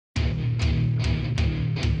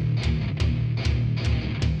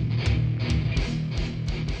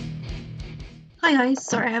Hi guys,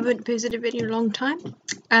 sorry I haven't posted a video in a long time.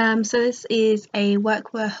 So this is a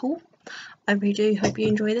workwear haul. I really do hope you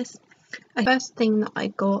enjoy this. The first thing that I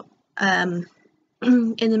got in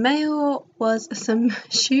the mail was some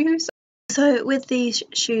shoes. So with these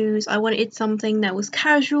shoes I wanted something that was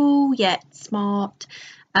casual yet smart.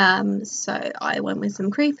 So I went with some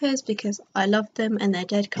creepers because I love them and they're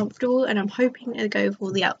dead comfortable, and I'm hoping to go for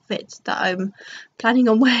all the outfits that I'm planning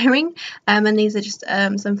on wearing. And these are just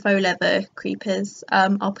some faux leather creepers.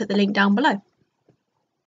 I'll put the link down below.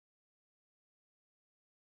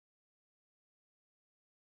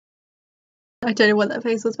 I don't know what that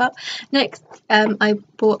face was about. Next, I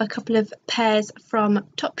bought a couple of pairs from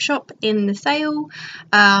Topshop in the sale.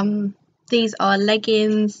 These are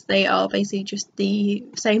leggings. They are basically just the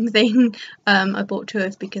same thing. I bought two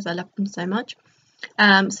of because I love them so much.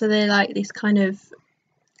 So they're like this kind of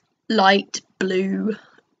light blue,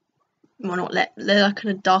 well, they're like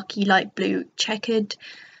kind of darky light blue checkered,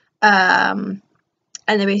 and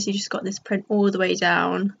they basically just got this print all the way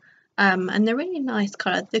down, and they're really nice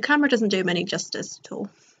colour. The camera doesn't do them any justice at all,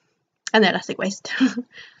 and they're elastic waist.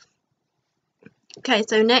 Okay,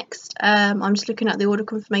 so next, I'm just looking at the order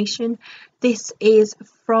confirmation. This is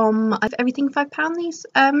from Everything £5, these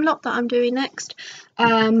lot that I'm doing next.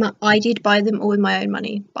 I did buy them all with my own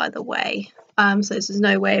money, by the way, so this is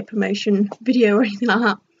no way a promotion video or anything like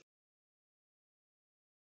that.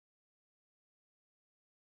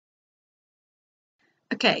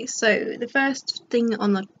 Okay, so the first thing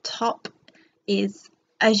on the top is,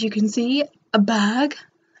 as you can see, a bag.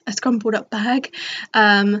 A scrumpled up bag.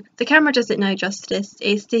 The camera does it no justice.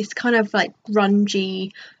 It's this kind of like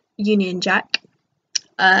grungy Union Jack.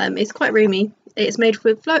 It's quite roomy. It's made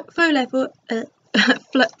with faux leather.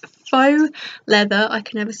 Faux leather. I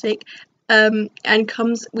can never speak. And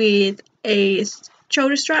comes with a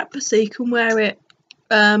shoulder strap, so you can wear it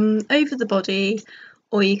over the body,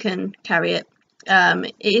 or you can carry it.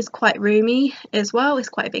 It is quite roomy as well. It's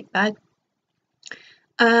quite a big bag.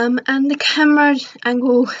 And the camera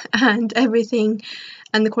angle and everything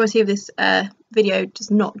and the quality of this video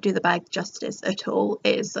does not do the bag justice at all.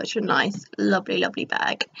 It is such a nice, lovely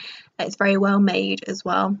bag. It's very well made as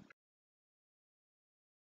well.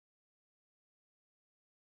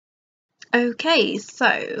 Okay,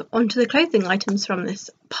 so onto the clothing items from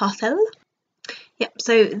this parcel. Yep,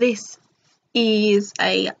 so this is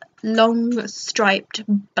a long striped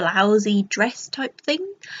blousey dress type thing.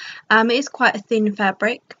 It is quite a thin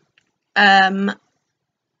fabric, but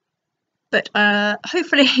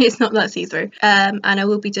hopefully it's not that see-through. And I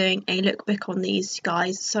will be doing a lookbook on these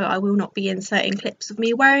guys, so I will not be inserting clips of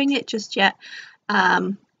me wearing it just yet,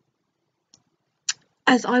 as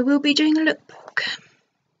I will be doing a lookbook.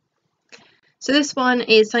 So this one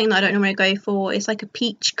is something that I don't normally go for. It's like a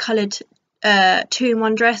peach coloured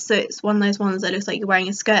 2-in-1 dress, so it's one of those ones that looks like you're wearing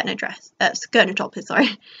a skirt and a dress, skirt and a top, sorry.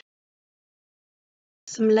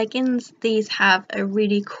 Some leggings. These have a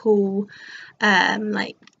really cool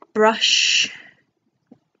like brush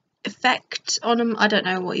effect on them. I don't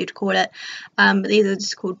know what you'd call it, but these are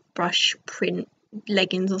just called brush print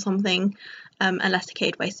leggings or something.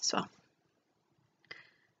 Elasticated waist as well.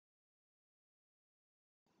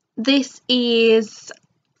 This is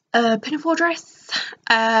a pinafore dress.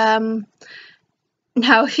 Now,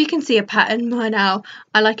 if you can see a pattern by now,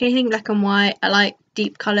 I like anything black and white. I like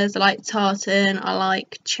deep colours. I like tartan. I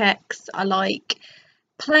like checks. I like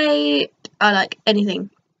plate. I like anything.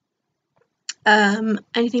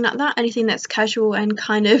 Anything like that. Anything that's casual and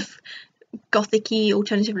kind of gothic-y,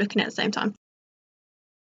 alternative looking at the same time.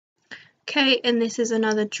 Okay, and this is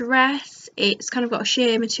another dress. It's kind of got a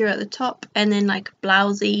sheer material at the top and then like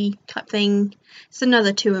blousey type thing. It's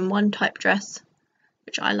another 2-in-1 type dress,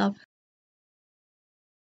 which I love.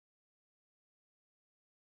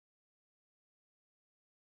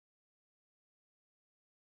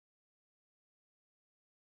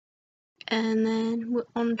 And then we're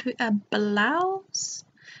on to a blouse.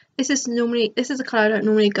 This is a colour I don't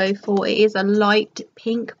normally go for. It is a light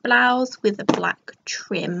pink blouse with a black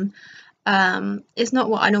trim. It's not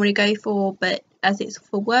what I normally go for, but as it's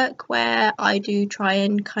for workwear, I do try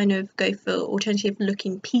and kind of go for alternative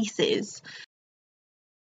looking pieces.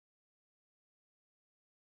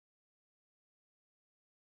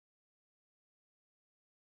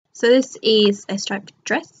 So this is a striped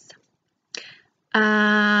dress.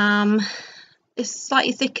 It's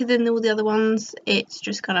slightly thicker than all the other ones. It's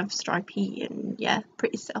just kind of stripy and yeah,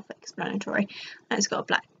 pretty self-explanatory. And it's got a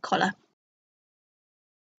black collar.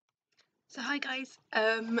 So hi guys,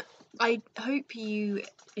 I hope you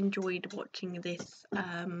enjoyed watching this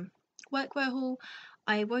workwear haul.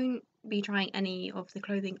 I won't be trying any of the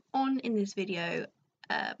clothing on in this video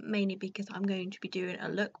mainly because I'm going to be doing a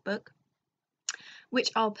lookbook,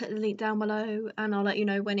 which I'll put the link down below, and I'll let you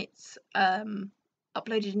know when it's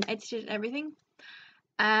uploaded and edited and everything.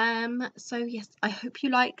 So yes, I hope you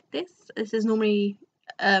like this. This is normally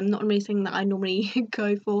not normally something that I normally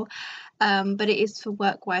go for, but it is for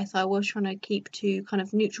workwear, so I was trying to keep to kind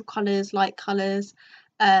of neutral colours, light colours,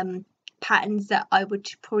 patterns that I would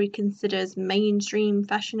probably consider as mainstream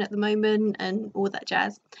fashion at the moment, and all that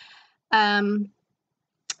jazz.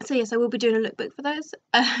 So yes, I will be doing a lookbook for those.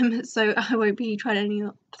 So I won't be trying any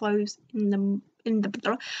clothes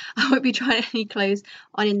I won't be trying any clothes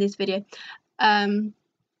on in this video.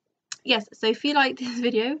 Yes, so if you like this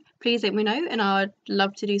video, please let me know, and I'd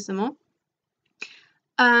love to do some more.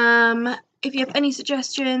 If you have any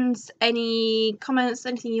suggestions, any comments,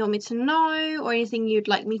 anything you want me to know, or anything you'd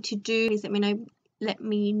like me to do, please let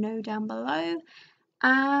me know down below.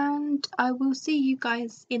 And I will see you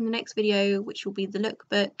guys in the next video, which will be the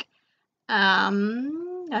lookbook. I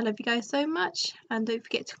love you guys so much, and don't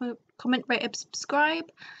forget to comment, rate, and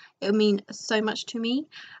subscribe. It will mean so much to me,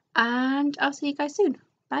 and I'll see you guys soon.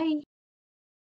 Bye.